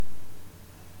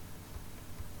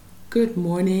Good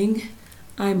morning.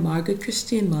 I'm Margaret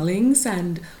Christine Mullings,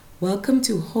 and welcome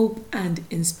to Hope and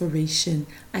Inspiration.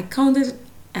 I count it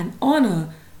an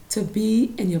honor to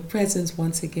be in your presence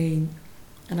once again,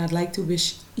 and I'd like to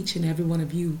wish each and every one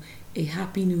of you a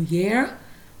happy new year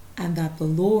and that the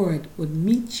Lord would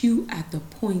meet you at the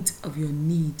point of your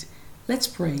need. Let's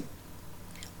pray.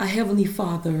 Our Heavenly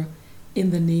Father,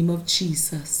 in the name of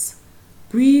Jesus,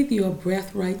 breathe your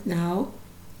breath right now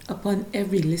upon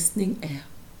every listening ear.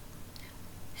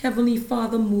 Heavenly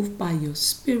Father, move by your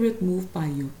Spirit, move by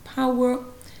your power,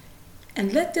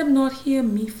 and let them not hear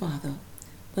me, Father,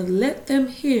 but let them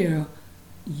hear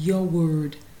your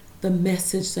word, the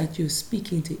message that you're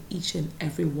speaking to each and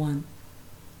every one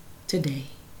today,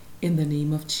 in the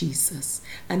name of Jesus.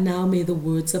 And now may the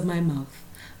words of my mouth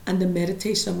and the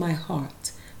meditation of my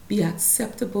heart be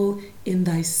acceptable in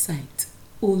thy sight,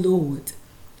 O Lord,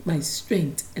 my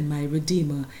strength and my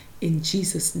Redeemer. In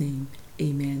Jesus' name,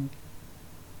 amen.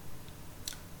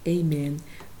 Amen.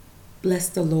 Bless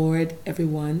the Lord,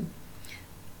 everyone.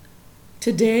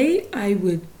 Today, I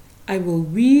will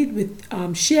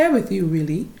share with you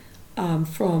really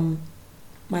from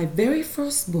my very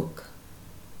first book,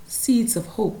 Seeds of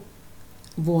Hope,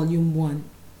 Volume 1.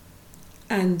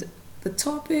 And the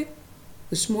topic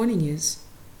this morning is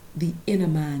the inner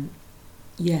man.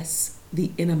 Yes,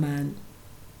 the inner man.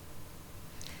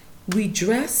 We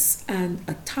dress and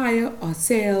attire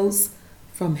ourselves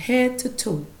from head to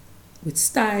toe with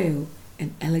style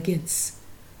and elegance,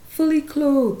 fully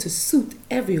clothed to suit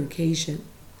every occasion,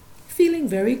 feeling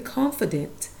very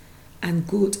confident and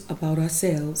good about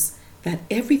ourselves that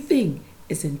everything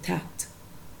is intact.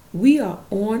 We are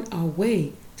on our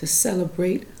way to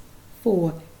celebrate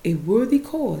for a worthy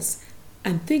cause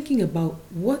and thinking about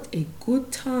what a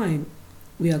good time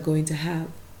we are going to have.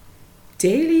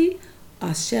 Daily,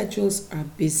 our schedules are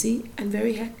busy and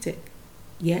very hectic,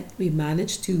 yet we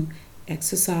manage to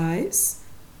exercise,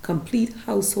 complete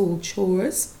household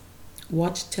chores,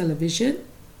 watch television,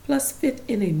 plus fit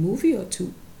in a movie or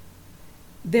two.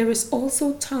 There is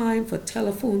also time for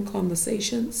telephone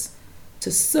conversations,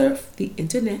 to surf the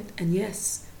internet, and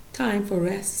yes, time for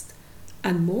rest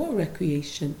and more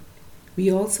recreation.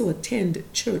 We also attend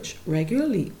church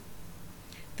regularly.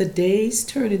 The days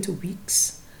turn into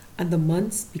weeks and the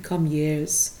months become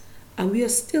years, and we are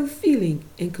still feeling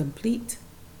incomplete.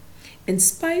 In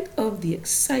spite of the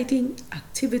exciting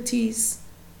activities,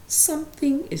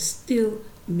 something is still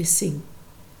missing.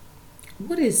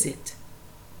 What is it?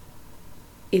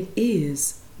 It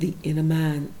is the inner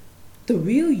man, the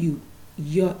real you,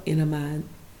 your inner man.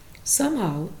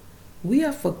 Somehow, we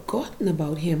have forgotten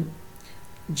about him.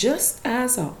 Just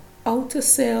as our outer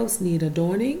selves need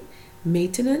adorning,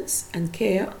 maintenance, and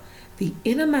care, the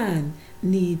inner man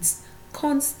needs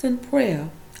constant prayer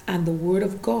and the Word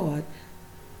of God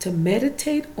to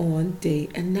meditate on day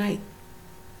and night.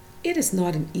 It is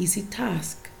not an easy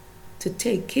task to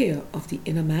take care of the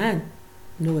inner man.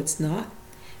 No, it's not.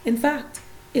 In fact,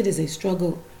 it is a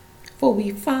struggle, for we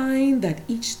find that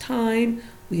each time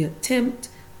we attempt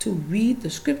to read the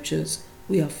scriptures,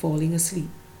 we are falling asleep.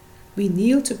 We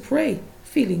kneel to pray,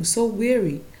 feeling so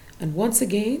weary, and once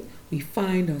again, we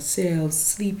find ourselves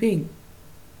sleeping.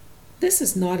 This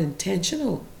is not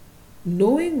intentional.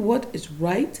 Knowing what is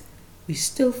right, we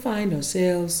still find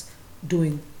ourselves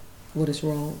doing what is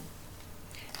wrong.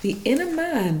 The inner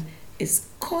man is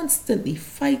constantly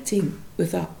fighting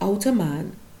with our outer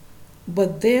man,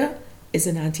 but there is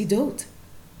an antidote.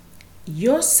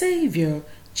 Your Savior,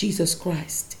 Jesus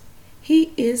Christ,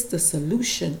 He is the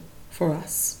solution for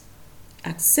us.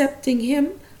 Accepting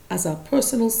Him as our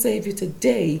personal Savior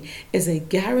today is a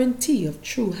guarantee of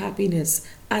true happiness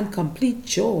and complete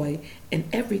joy in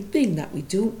everything that we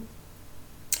do.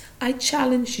 I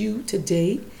challenge you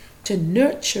today to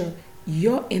nurture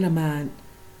your inner man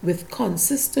with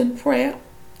consistent prayer,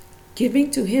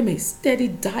 giving to Him a steady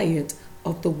diet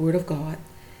of the Word of God,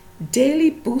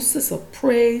 daily boosts of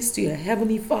praise to your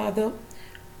Heavenly Father,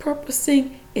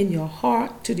 purposing in your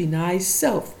heart to deny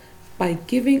self by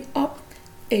giving up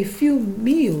a few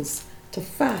meals to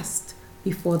fast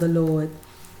before the Lord.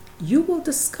 You will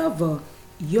discover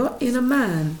your inner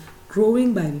man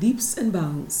growing by leaps and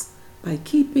bounds. By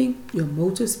keeping your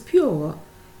motives pure,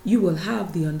 you will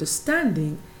have the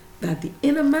understanding that the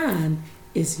inner man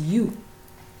is you.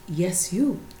 Yes,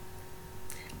 you.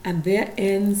 And there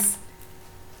ends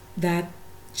that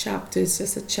chapter. It's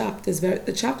just a chapter.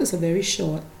 The chapters are very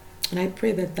short, and I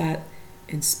pray that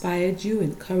inspired you,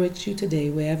 encouraged you today,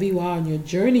 wherever you are on your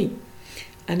journey.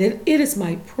 And it is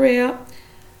my prayer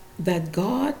that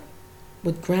God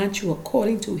would grant you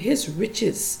according to His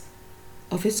riches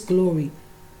of His glory,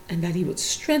 and that He would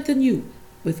strengthen you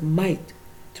with might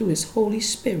through his Holy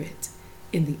Spirit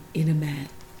in the inner man.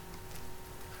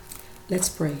 Let's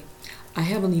pray. Our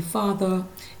Heavenly Father,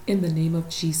 in the name of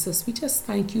Jesus, we just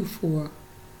thank you for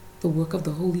the work of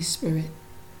the Holy Spirit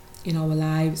in our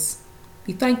lives.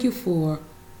 We thank you for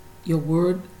your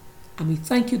word, and we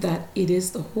thank you that it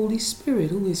is the Holy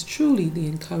Spirit who is truly the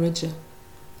encourager.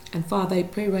 And Father, I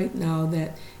pray right now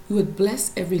that you would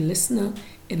bless every listener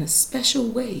in a special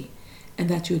way, and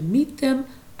that you would meet them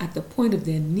at the point of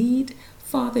their need.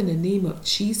 Father, in the name of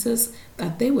Jesus,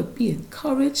 that they would be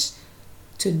encouraged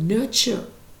to nurture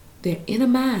their inner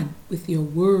man with your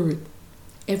word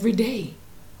every day,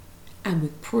 and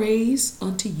with praise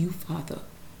unto you, Father,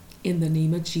 in the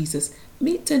name of Jesus.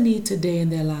 Meet the need today in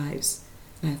their lives.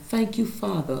 And I thank you,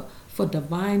 Father, for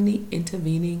divinely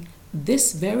intervening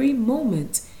this very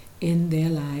moment in their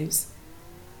lives.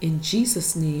 In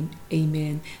Jesus' name,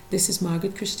 amen. This is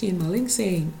Margaret Christine Mulling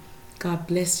saying, God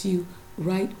bless you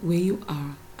right where you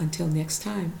are. Until next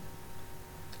time,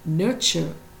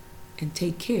 nurture and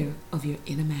take care of your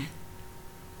inner man.